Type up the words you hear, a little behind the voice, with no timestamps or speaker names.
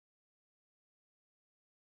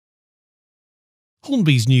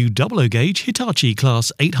Hornby's new 00-gauge Hitachi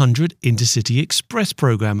Class 800 Intercity Express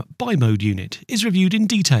Programme bi-mode unit is reviewed in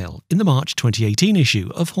detail in the March 2018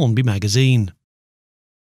 issue of Hornby magazine.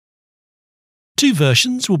 Two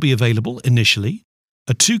versions will be available initially: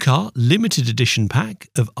 a 2-car limited edition pack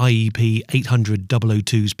of IEP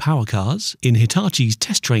 800-002's power cars in Hitachi's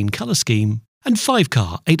test train colour scheme, and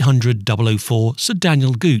 5-car 800-004 Sir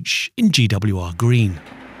Daniel Gooch in GWR green.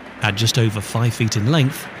 At just over 5 feet in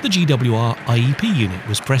length, the GWR IEP unit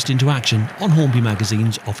was pressed into action on Hornby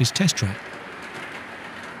magazine's office test track.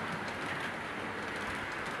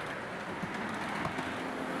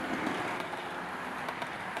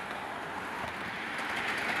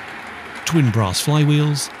 Twin brass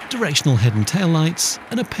flywheels, directional head and tail lights,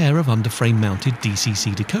 and a pair of underframe mounted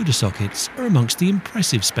DCC decoder sockets are amongst the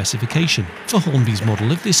impressive specification for Hornby's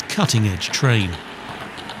model of this cutting-edge train.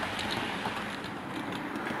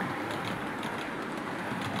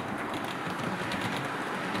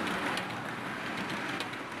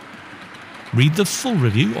 Read the full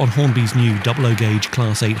review on Hornby's new 00-gauge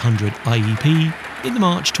Class 800 IEP in the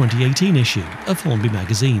March 2018 issue of Hornby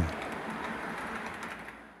magazine.